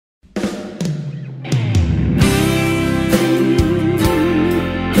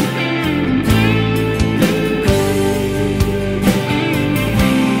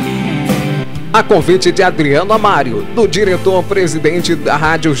A convite de Adriano Amário, do diretor-presidente da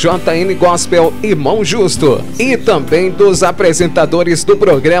rádio JN Gospel, Irmão Justo, e também dos apresentadores do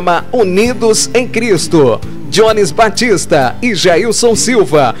programa Unidos em Cristo, Jones Batista e Jailson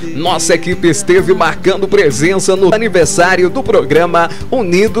Silva. Nossa equipe esteve marcando presença no aniversário do programa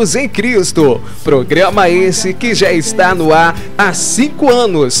Unidos em Cristo. Programa esse que já está no ar há 5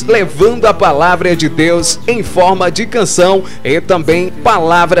 anos, levando a palavra de Deus em forma de canção e também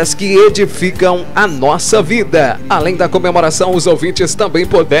palavras que edificam a nossa vida. Além da comemoração, os ouvintes também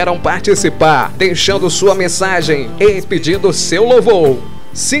puderam participar, deixando sua mensagem e pedindo seu louvor.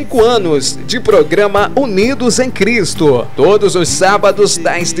 5 anos de programa Unidos em Cristo, todos os sábados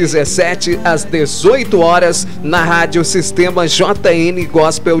das 17 às 18 horas na Rádio Sistema JN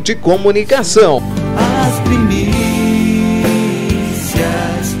Gospel de Comunicação. As primícias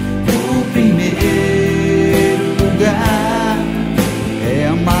do primeiro lugar é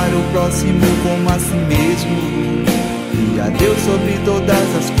amar o próximo como a si mesmo e a Deus sobre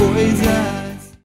todas as coisas.